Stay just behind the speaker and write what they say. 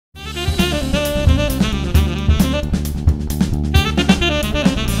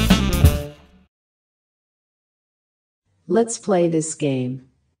Let's play this game.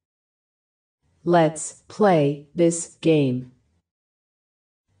 Let's play this game.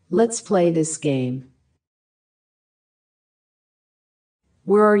 Let's play this game.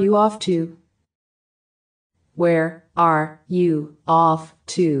 Where are you off to? Where are you off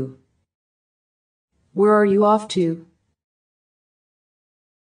to? Where are you off to?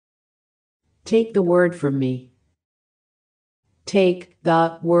 Take the word from me. Take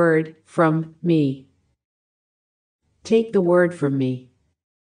the word from me. Take the word from me.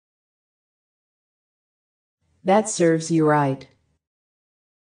 That serves you right.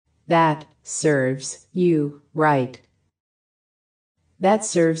 That serves you right. That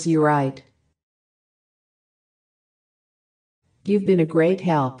serves you right. You've been a great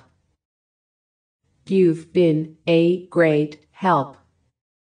help. You've been a great help.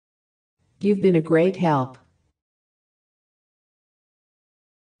 You've been a great help.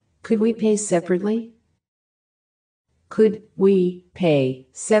 Could we pay separately? Could we pay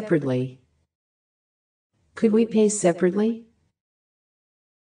separately? Could we pay separately?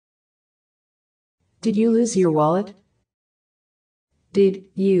 Did you lose your wallet? Did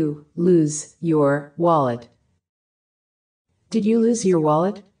you lose your wallet? Did you lose your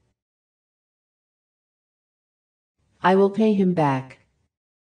wallet? I will pay him back.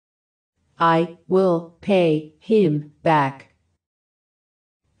 I will pay him back.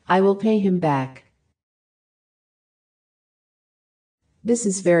 I will pay him back. This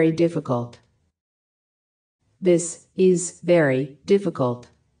is very difficult. This is very difficult.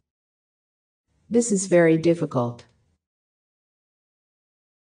 This is very difficult.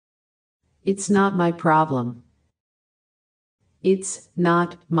 It's not my problem. It's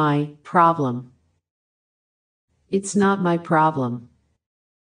not my problem. It's not my problem.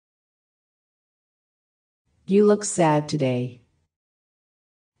 You look sad today.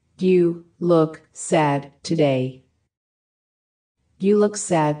 You look sad today. You look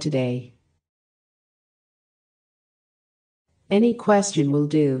sad today. Any question will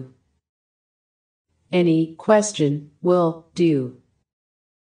do. Any question will do.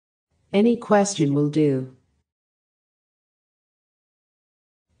 Any question will do.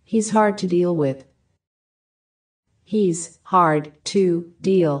 He's hard to deal with. He's hard to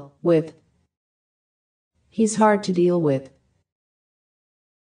deal with. He's hard to deal with.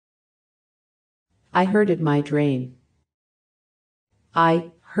 I heard it might rain.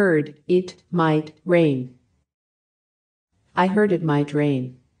 I heard it might rain. I heard it might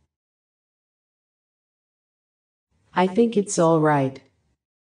rain. I think it's all right.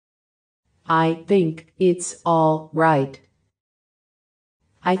 I think it's all right.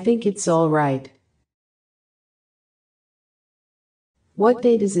 I think it's all right. What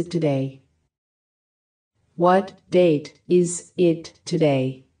date is it today? What date is it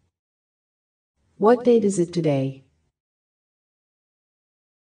today? What date is it today?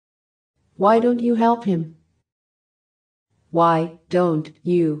 Why don't you help him? Why don't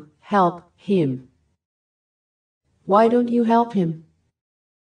you help him? Why don't you help him?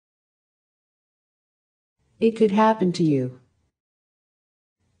 It could happen to you.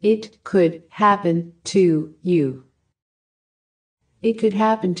 It could happen to you. It could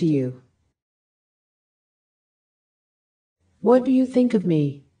happen to you. What do you think of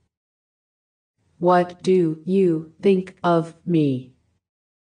me? What do you think of me?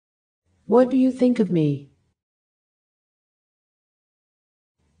 What do you think of me?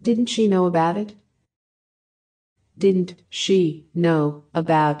 Didn't she know about it? Didn't she know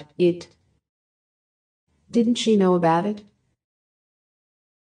about it? Didn't she know about it?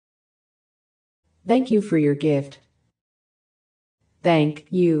 Thank you for your gift. Thank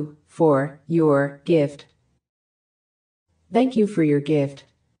you for your gift. Thank you for your gift.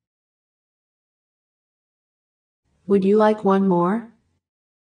 Would you like one more?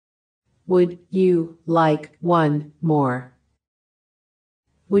 Would you like one more?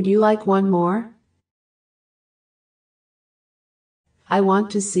 Would you like one more? I want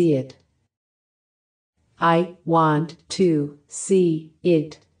to see it. I want to see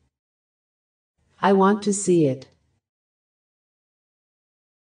it. I want to see it.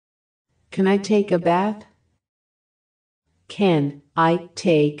 Can I take a bath? Can I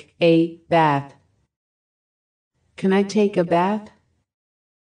take a bath? Can I take a bath?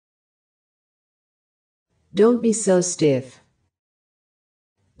 Don't be so stiff.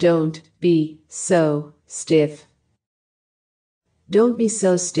 Don't be so stiff. Don't be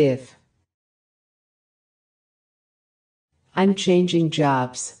so stiff. I'm changing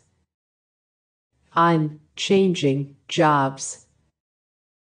jobs. I'm changing jobs.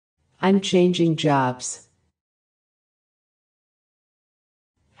 I'm changing jobs.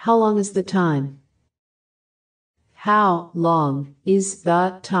 How long is the time? How long is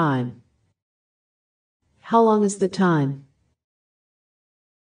the time? How long is the time?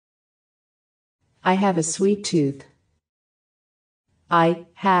 I have a sweet tooth. I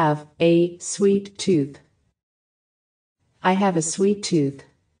have a sweet tooth. I have a sweet tooth.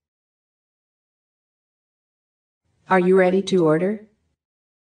 Are you ready to order?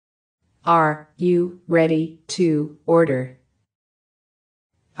 Are you ready to order?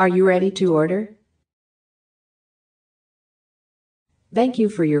 Are you ready to order? Thank you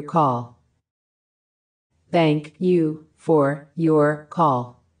for your call. Thank you for your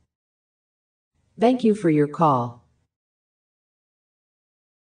call. Thank you for your call.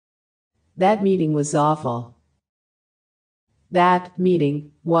 That meeting was awful. That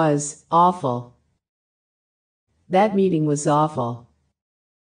meeting was awful. That meeting was awful.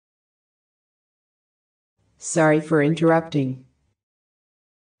 Sorry for interrupting.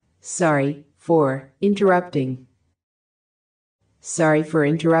 Sorry for interrupting. Sorry for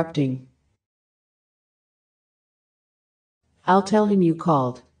interrupting. I'll tell him you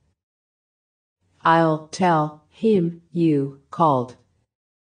called. I'll tell him you called.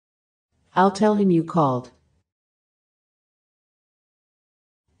 I'll tell him you called.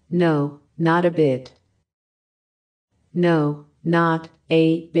 No, not a bit. No, not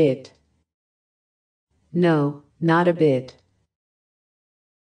a bit. No, not a bit.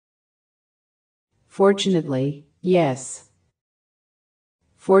 Fortunately, yes.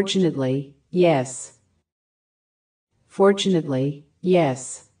 Fortunately, yes. Fortunately,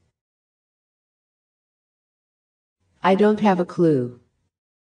 yes. I don't have a clue.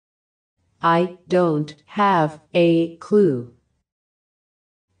 I don't have a clue.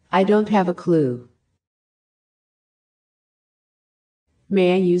 I don't have a clue.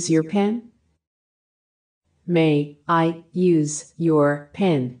 May I use your pen? May I use your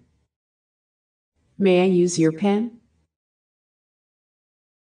pen? May I use your pen?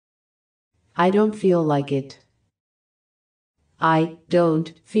 I don't feel like it. I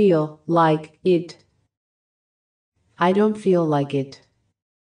don't feel like it. I don't feel like it.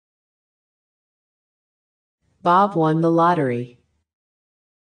 Bob won the lottery.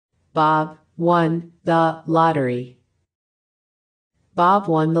 Bob won the lottery. Bob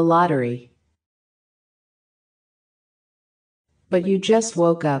won the lottery. But you just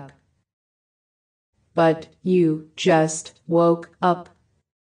woke up. But you just woke up.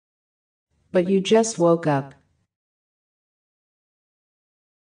 But you just woke up.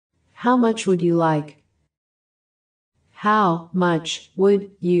 How much would you like? How much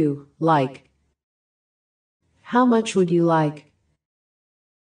would you like? How much would you like?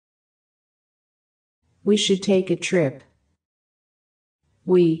 We should take a trip.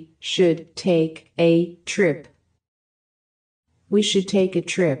 We should take a trip. We should take a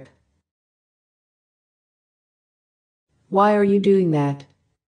trip. Why are you doing that?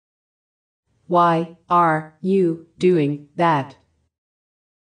 Why are you doing that?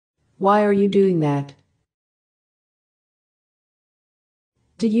 Why are you doing that?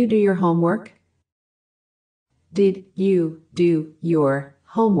 Did you do your homework? Did you do your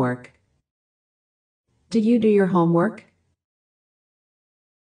homework? Did you do your homework?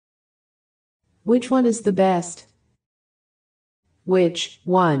 Which one is the best? Which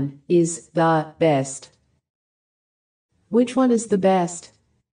one is the best? Which one is the best?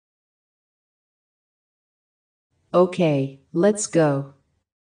 Okay, let's go.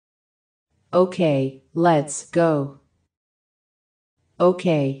 Okay, let's go.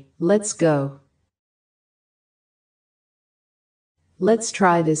 Okay, let's go. Let's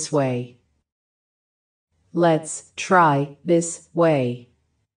try this way. Let's try this way.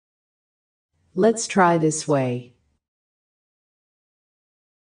 Let's try this way.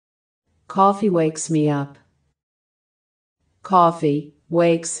 Coffee wakes me up. Coffee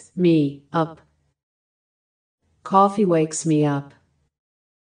wakes me up. Coffee wakes me up.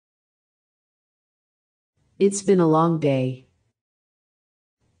 It's been a long day.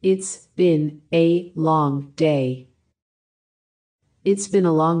 It's been a long day. It's been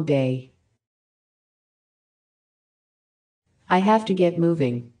a long day. I have to get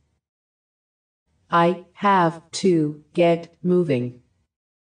moving. I have to get moving.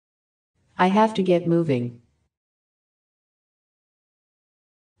 I have to get moving.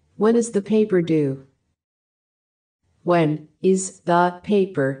 When is the paper due? When is the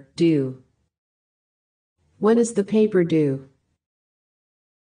paper due? When is the paper due?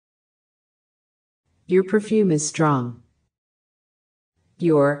 Your perfume is strong.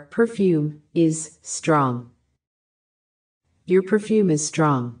 Your perfume is strong. Your perfume is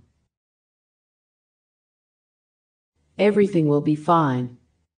strong. Everything will be fine.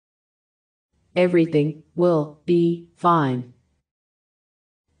 Everything will be fine.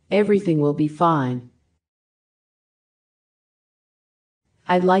 Everything will be fine.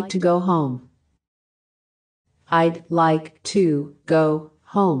 I'd like to go home. I'd like to go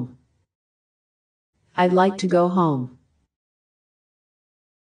home. I'd like to go home.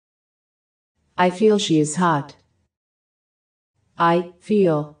 I feel she is hot. I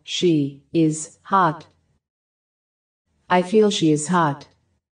feel she is hot. I feel she is hot.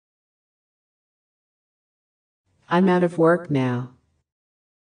 I'm out of work now.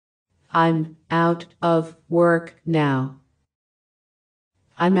 I'm out of work now.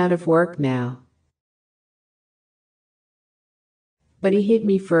 I'm out of work now. But he hit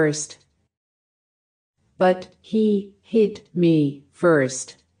me first. But he hit me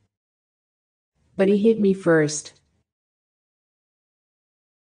first. But he hit me first.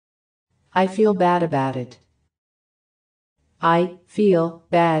 I feel bad about it. I feel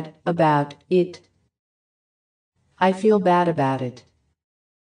bad about it. I feel bad about it.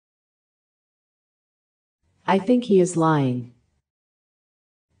 I think he is lying.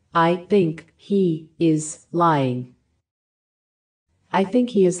 I think he is lying. I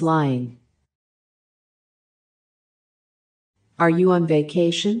think he is lying. Are you on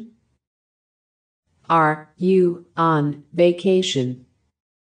vacation? Are you on vacation?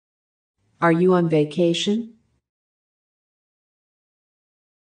 Are you on vacation?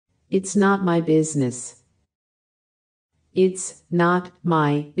 It's not my business. It's not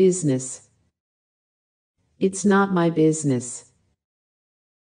my business. It's not my business.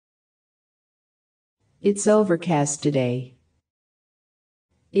 It's overcast today.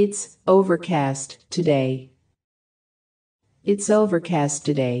 It's overcast today. It's overcast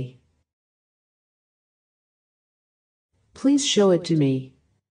today. Please show it to me.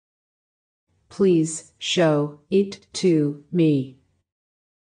 Please show it to me.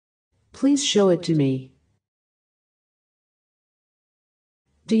 Please show it to me.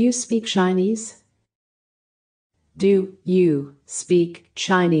 Do you speak Chinese? Do you speak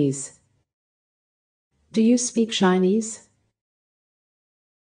Chinese? Do you speak Chinese?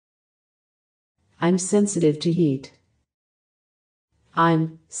 I'm sensitive to heat.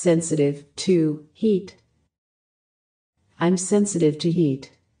 I'm sensitive to heat. I'm sensitive to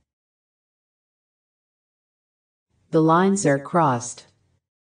heat. The lines are crossed.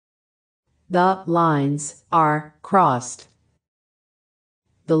 The lines are crossed.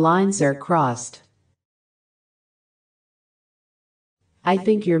 The lines are crossed. I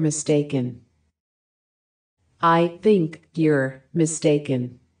think you're mistaken. I think you're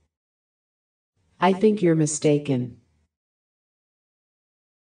mistaken. I think you're mistaken.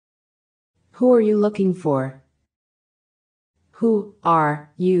 Who are you looking for? Who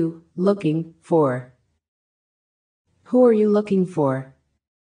are you looking for? Who are you looking for?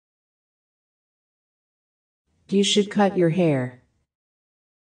 You should cut your hair.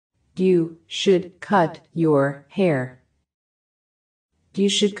 You should cut your hair. You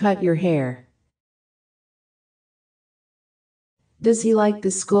should cut your hair. Does he like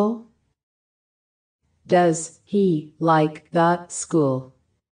the school? Does he like the school?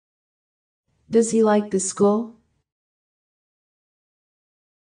 Does he like the school?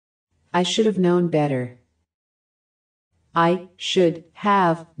 I should have known better. I should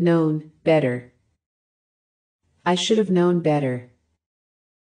have known better. I should have known better.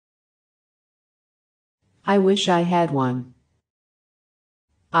 I wish I had one.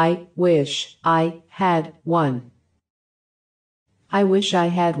 I wish I had one. I wish I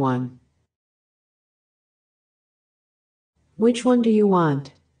had one. Which one do you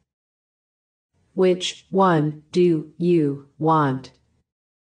want? Which one do you want?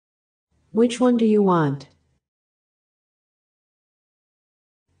 Which one do you want?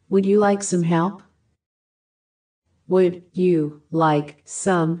 Would you like some help? Would you like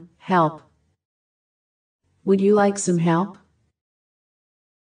some help? Would you like some help?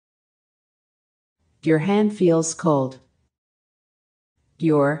 Your hand feels cold.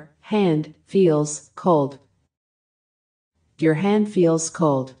 Your hand feels cold. Your hand feels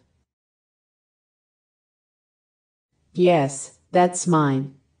cold. Yes, that's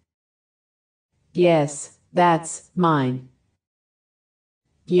mine. Yes, that's mine.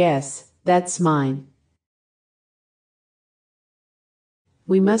 Yes, that's mine.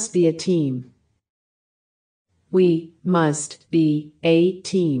 We must be a team. We must be a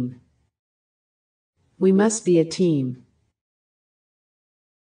team. We must be a team.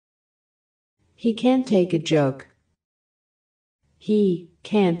 He can't take a joke. He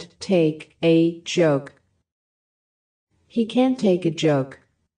can't take a joke. He can't take a joke.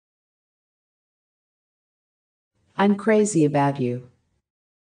 I'm crazy about you.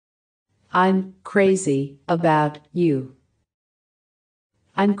 I'm crazy about you.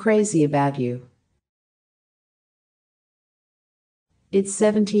 I'm crazy about you. It's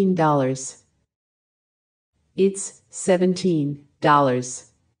 $17. It's $17.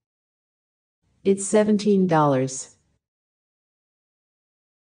 It's $17.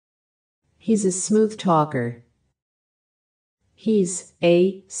 He's a smooth talker. He's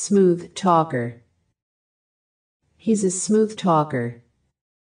a smooth talker. He's a smooth talker.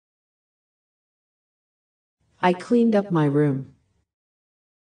 I cleaned up my room.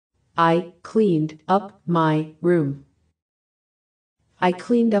 I cleaned up my room. I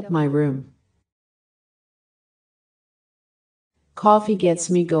cleaned up my room. Coffee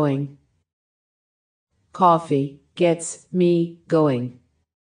gets me going. Coffee gets me going.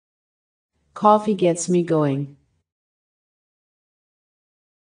 Coffee gets me going.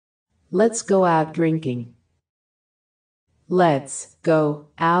 Let's go out drinking. Let's go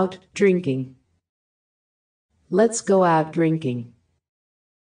out drinking. Let's go out drinking.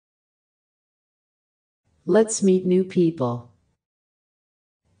 Let's meet new people.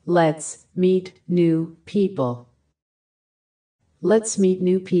 Let's meet new people. Let's meet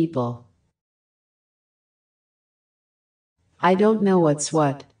new people. I don't know what's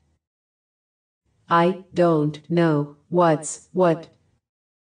what. I don't know what's what.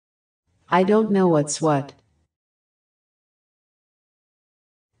 I don't know what's what.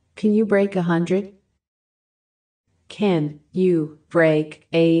 Can you break 100? Can you break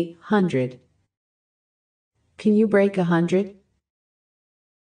 100? Can you break 100?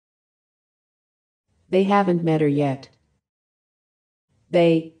 They haven't met her yet.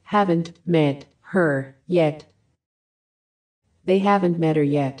 They haven't met her yet. They haven't met her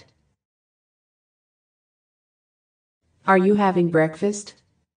yet. Are you having breakfast?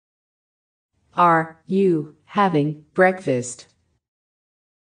 Are you having breakfast?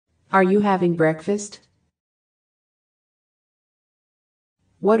 Are you having breakfast?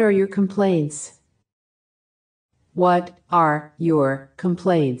 What are your complaints? What are your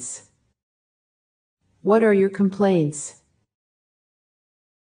complaints? What are your complaints?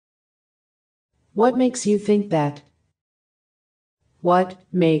 What makes you think that? What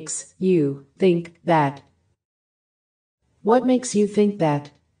makes you think that? What makes you think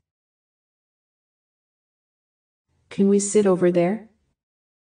that? Can we sit over there?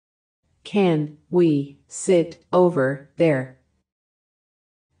 Can we sit over there?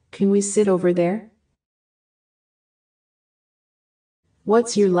 Can we sit over there?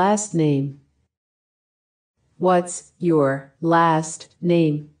 What's your last name? What's your last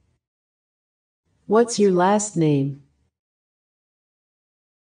name? What's your last name?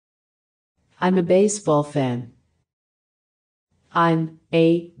 I'm a baseball fan. I'm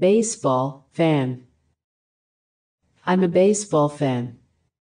a baseball fan. I'm a baseball fan.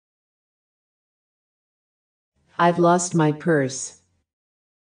 I've lost my purse.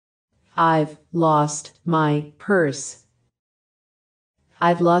 I've lost my purse.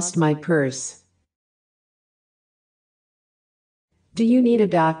 I've lost my purse. Do you need a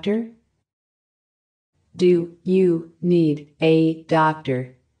doctor? Do you need a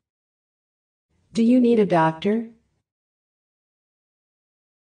doctor? Do you need a doctor?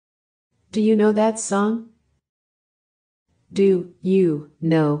 Do you know that song? Do you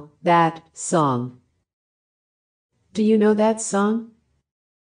know that song? Do you know that song?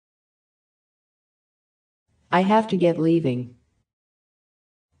 I have to get leaving.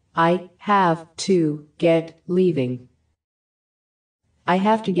 I have to get leaving. I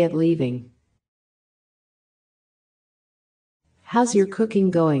have to get leaving. How's your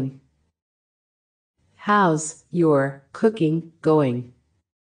cooking going? How's your cooking going?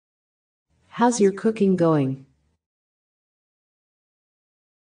 How's your cooking going?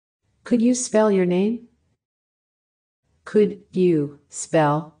 Could you spell your name? Could you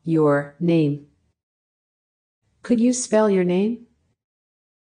spell your name? Could you spell your name?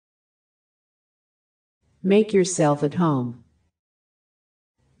 Make yourself at home.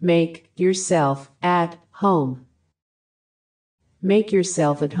 Make yourself at home. Make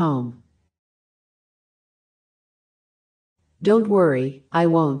yourself at home. Don't worry, I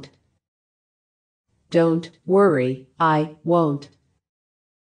won't. Don't worry, I won't.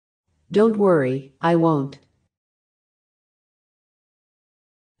 Don't worry, I won't.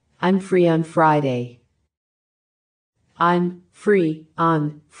 I'm free on Friday. I'm free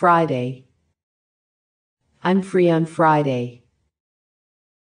on Friday. I'm free on Friday.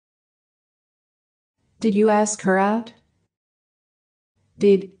 Did you ask her out?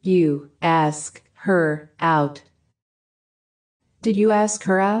 Did you ask her out? Did you ask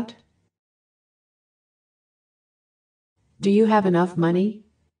her out? Do you have enough money?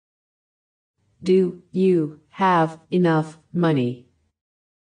 Do you have enough money?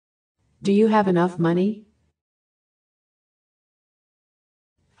 Do you have enough money?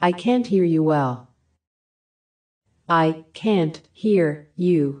 I can't hear you well. I can't hear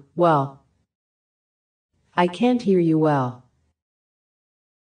you well. I can't hear you well.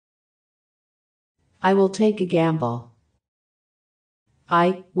 I will take a gamble.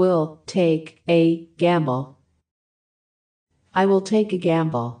 I will take a gamble. I will take a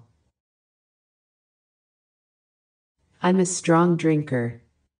gamble. I'm a strong drinker.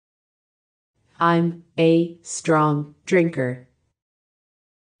 I'm a strong drinker.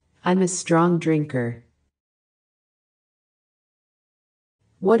 I'm a strong drinker.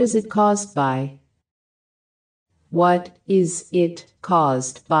 What is it caused by? What is it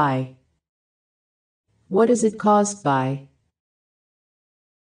caused by? What is it caused by?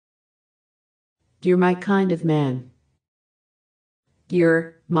 You're my kind of man.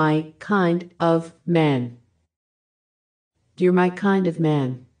 You're my kind of man. You're my kind of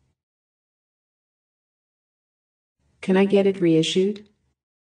man. Can I get it reissued?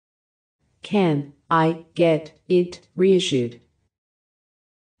 Can I get it reissued?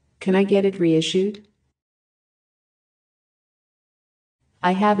 Can I get it reissued?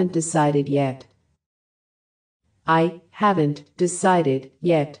 I haven't decided yet. I haven't decided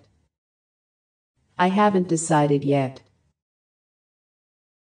yet. I haven't decided yet.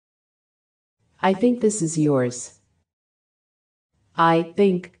 I think this is yours. I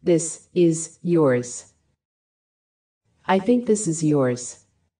think this is yours. I think this is yours.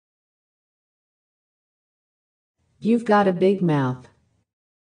 You've got a big mouth.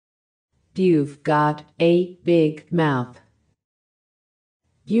 You've got a big mouth.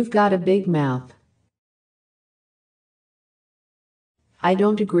 You've got a big mouth. I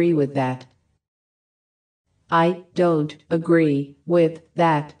don't agree with that. I don't agree with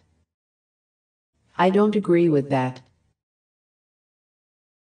that. I don't agree with that.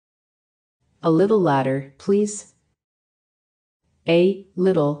 A little louder, please. A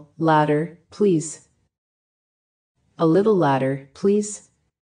little louder, please. A little louder, please.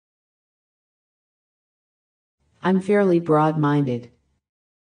 I'm fairly broad-minded.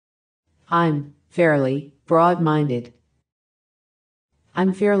 I'm fairly broad-minded.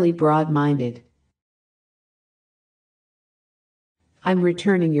 I'm fairly broad-minded. I'm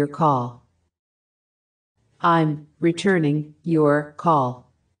returning your call. I'm returning your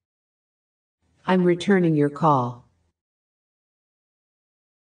call. I'm returning your call.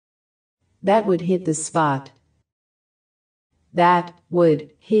 That would hit the spot. That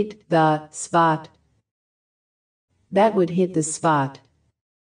would hit the spot. That would hit the spot.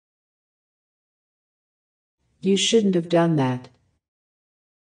 You shouldn't have done that.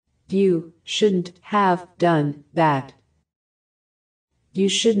 You shouldn't have done that. You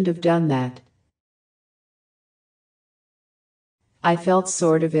shouldn't have done that. I felt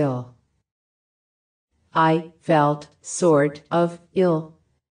sort of ill. I felt sort of ill.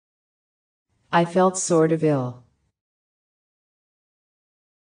 I felt sort of ill.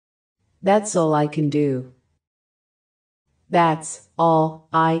 That's all I can do. That's all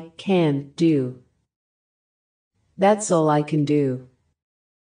I can do. That's all I can do.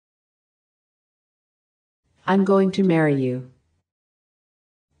 I'm going to marry you.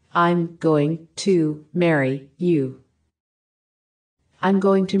 I'm going to marry you. I'm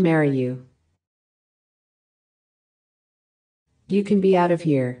going to marry you. You can be out of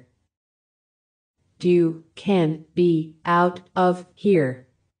here. You can be out of here.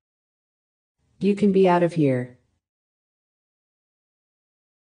 You can be out of here.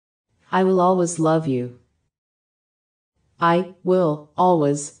 I will always love you. I will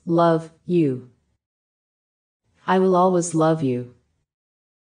always love you. I will always love you.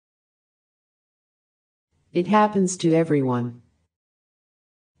 It happens to everyone.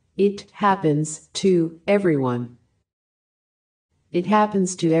 It happens to everyone. It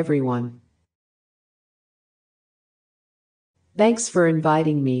happens to everyone. Thanks for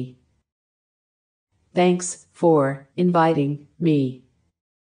inviting me. Thanks for inviting me.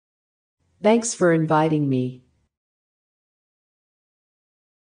 Thanks for inviting me.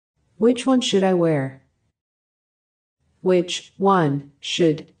 Which one should I wear? Which one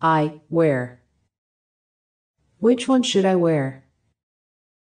should I wear? Which one should I wear?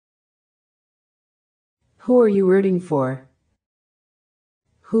 Who are you rooting for?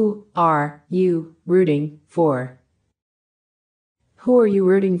 Who are you rooting for? Who are you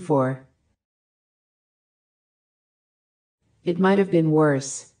rooting for? It might have been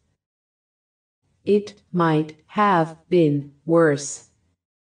worse. It might have been worse.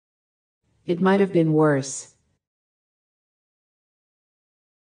 It might have been worse.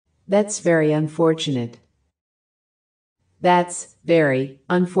 That's very unfortunate. That's very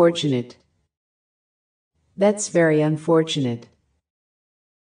unfortunate. That's very unfortunate.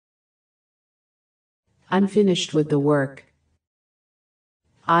 I'm finished with the work.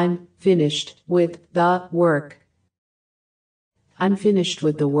 I'm finished with the work. I'm finished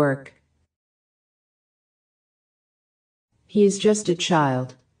with the work. He is just a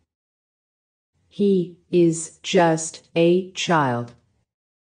child. He is just a child.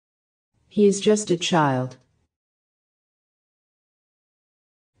 He is just a child.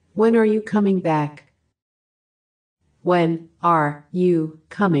 When are you coming back? When are you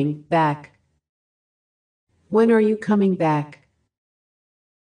coming back? When are you coming back?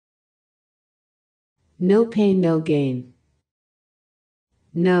 No pain, no gain.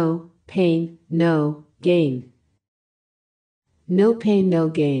 No pain, no gain. No pain, no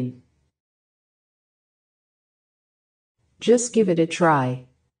gain. Just give it a try.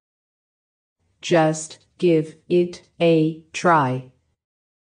 Just give it a try.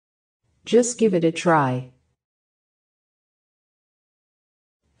 Just give it a try.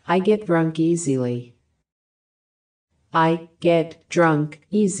 I get drunk easily. I get drunk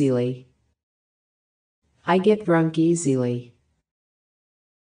easily. I get drunk easily.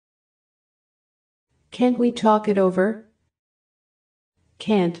 Can't we talk it over?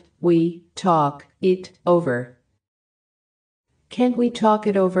 Can't we talk it over? Can't we talk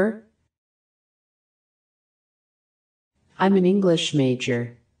it over? I'm an English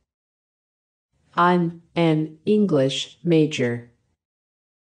major. I'm an English major.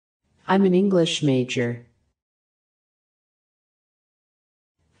 I'm an English major.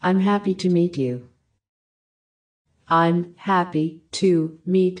 I'm happy to meet you. I'm happy to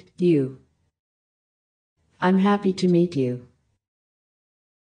meet you. I'm happy to meet you.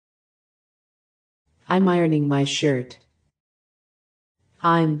 I'm ironing my shirt.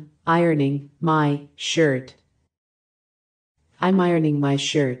 I'm ironing my shirt. I'm ironing my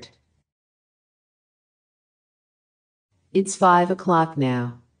shirt. It's 5 o'clock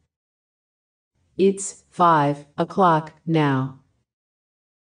now. It's 5 o'clock now.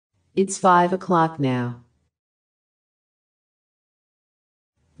 It's 5 o'clock now.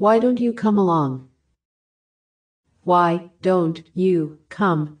 Why don't you come along? Why don't you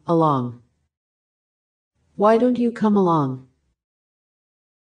come along? Why don't you come along?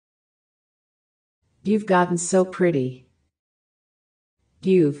 You've gotten so pretty.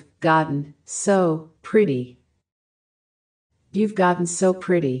 You've gotten so pretty. You've gotten so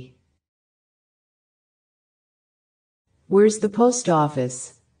pretty. Where's the post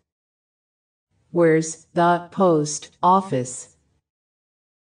office? Where's the post office?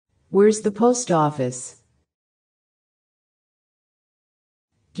 Where's the post office?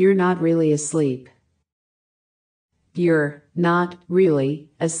 You're not really asleep. You're not really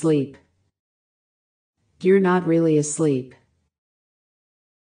asleep. You're not really asleep.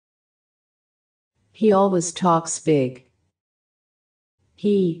 He always talks big.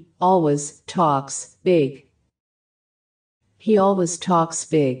 He always talks big. He always talks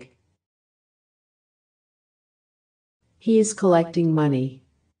big. He is collecting money.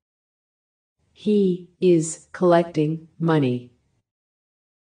 He is collecting money.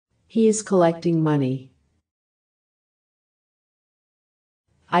 He is collecting money.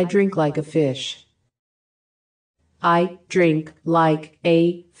 I drink like a fish. I drink like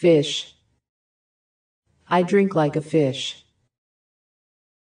a fish. I drink like a fish.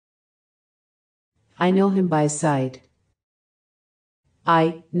 I know him by sight.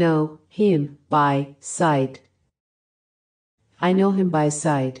 I know him by sight. I know him by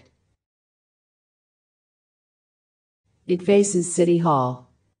sight. It faces City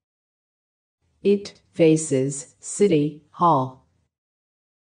Hall. It faces City Hall.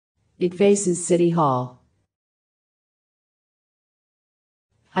 It faces City Hall.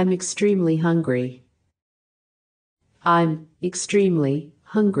 I'm extremely hungry. I'm extremely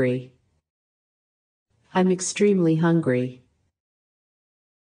hungry. I'm extremely hungry.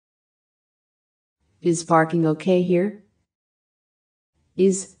 Is parking okay here?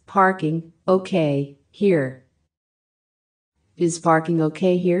 Is parking okay here? Is parking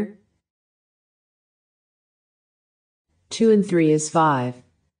okay here? 2 and 3 is 5.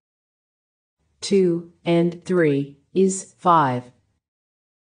 2 and 3 is 5.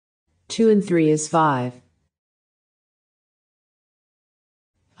 2 and 3 is 5.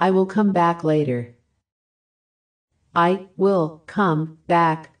 I will come back later. I will come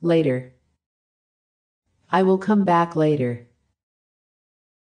back later. I will come back later.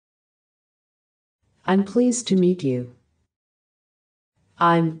 I'm pleased to meet you.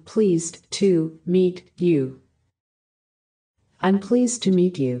 I'm pleased to meet you. I'm pleased to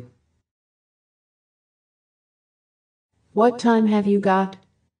meet you. What time have you got?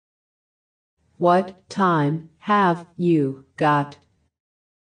 What time have you got?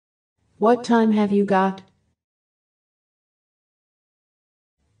 What time have you got?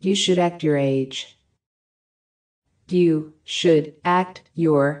 You should act your age. You should act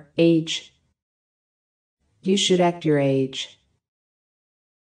your age. You should act your age.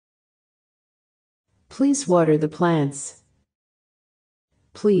 Please water the plants.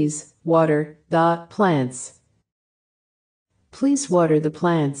 Please water the plants. Please water the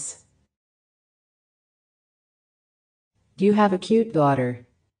plants. You have a cute daughter.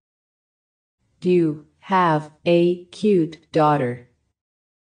 You have a cute daughter.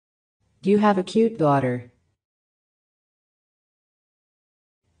 You have a cute daughter.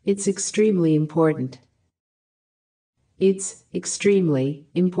 It's extremely important. It's extremely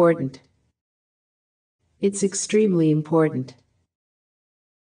important. It's extremely important.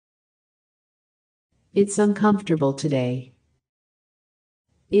 It's uncomfortable today.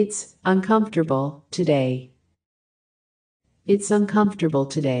 It's uncomfortable today. It's uncomfortable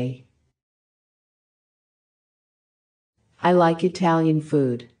today. I like Italian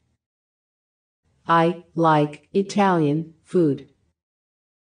food. I like Italian food.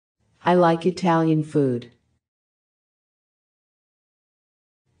 I like Italian food.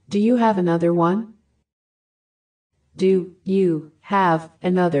 Do you have another one? Do you have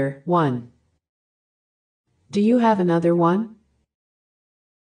another one? Do you have another one?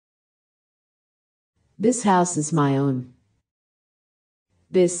 This house is my own.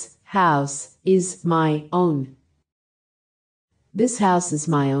 This house is my own. This house is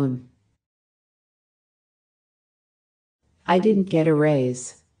my own. I didn't get a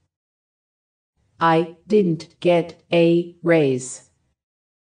raise. I didn't get a raise.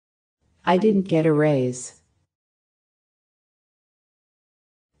 I didn't get a raise.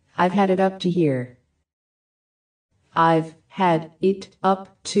 I've had it up to here. I've had it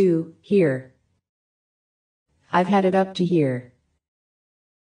up to here. I've had it up to here.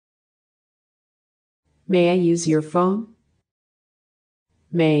 May I use your phone?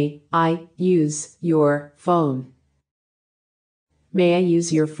 May I use your phone? May I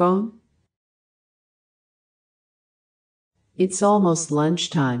use your phone? It's almost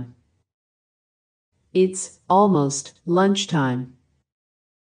lunchtime. It's almost lunchtime.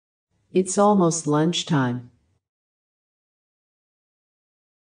 It's almost lunchtime.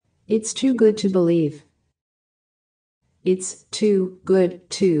 It's too good to believe. It's too good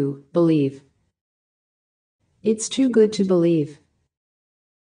to believe. It's too good to believe.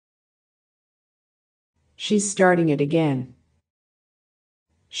 She's starting it again.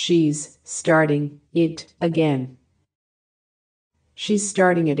 She's starting it again. She's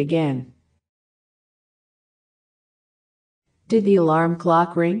starting it again. Did the alarm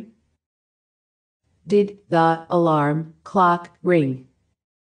clock ring? Did the alarm clock ring?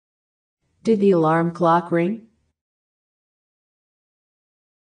 Did the alarm clock ring?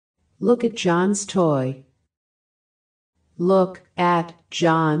 Look at John's toy. Look at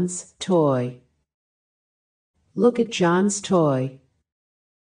John's toy. Look at John's toy.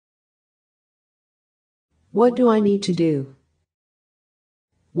 What do I need to do?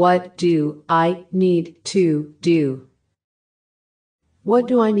 What do I need to do? What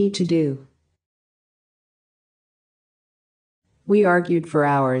do I need to do? We argued for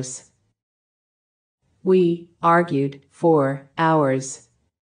hours. We argued for hours.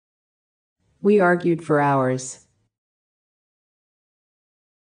 We argued for hours.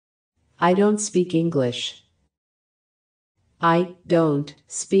 I don't speak English. I don't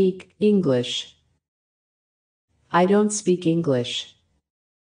speak English. I don't speak English.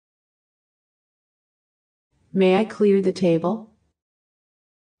 May I clear the table?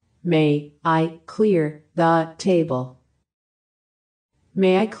 May I clear the table?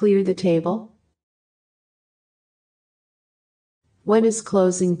 May I clear the table? When is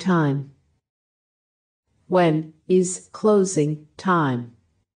closing time? When is closing time?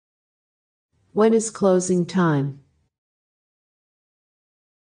 When is closing time?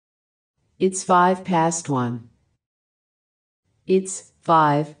 It's 1:05. It's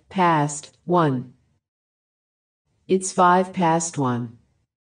 1:05. It's 1:05.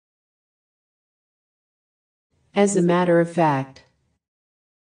 As a matter of fact.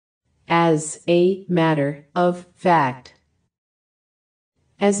 As a matter of fact.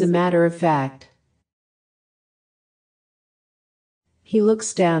 As a matter of fact. He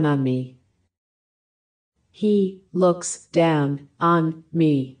looks down on me. He looks down on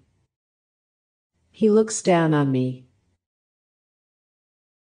me. He looks down on me.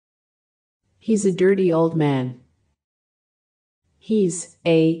 He's a dirty old man. He's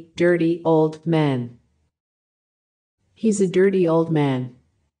a dirty old man. He's a dirty old man.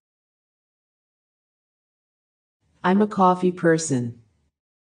 I'm a coffee person.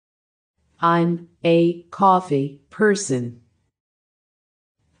 I'm a coffee person.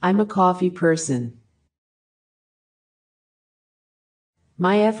 I'm a coffee person.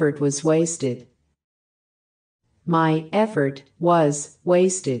 My effort was wasted. My effort was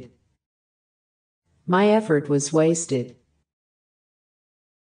wasted. My effort was wasted.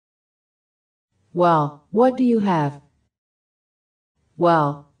 Well, what do you have?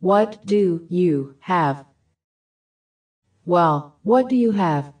 Well, what do you have? Well, what do you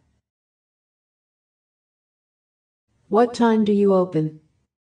have? What time do you open?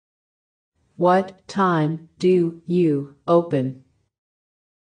 What time do you open?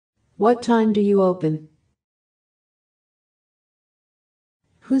 What time do you open?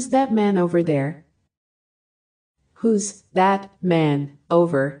 Who's that man over there? Who's that man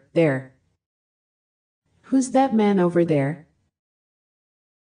over there? Who's that man over there?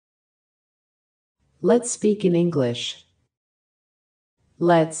 Let's speak in English.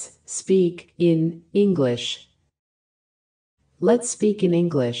 Let's speak in English. Let's speak in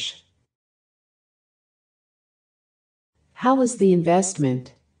English. How was the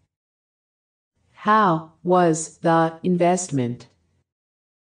investment? How was the investment?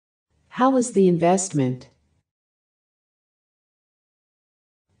 How was the investment?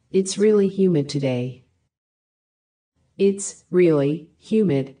 It's really humid today. It's really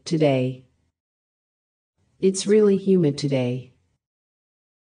humid today. It's really humid today.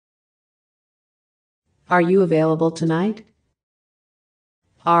 Are you available tonight?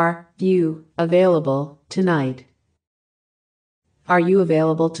 Are you available tonight? Are you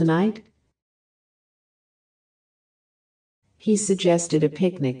available tonight? He suggested a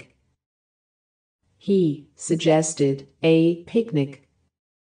picnic. He suggested a picnic.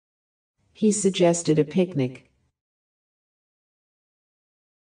 He suggested a picnic.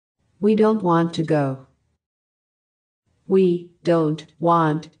 We don't want to go. We don't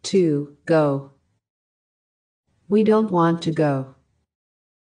want to go. We don't want to go.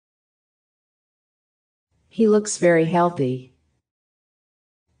 He looks very healthy.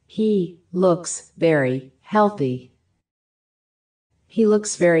 He looks very healthy. He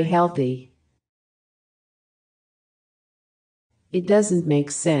looks very healthy. It doesn't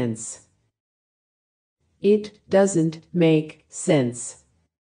make sense. It doesn't make sense.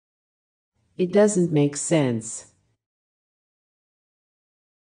 It doesn't make sense.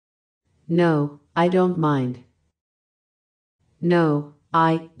 No, I don't mind. No,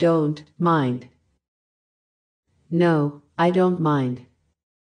 I don't mind. No, I don't mind.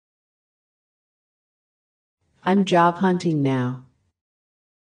 I'm job hunting now.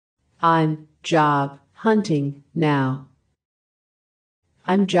 I'm job hunting now.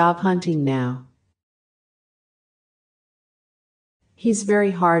 I'm job hunting now. He's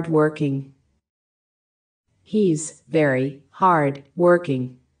very hard working. He's very hard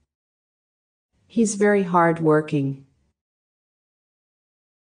working. He's very hard working.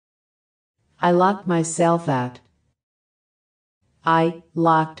 I locked myself out. I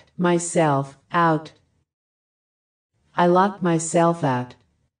locked myself out. I locked myself out.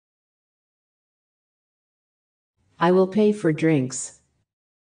 I will pay for drinks.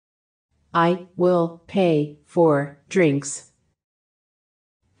 I will pay for drinks.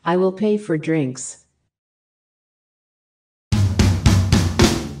 I will pay for drinks.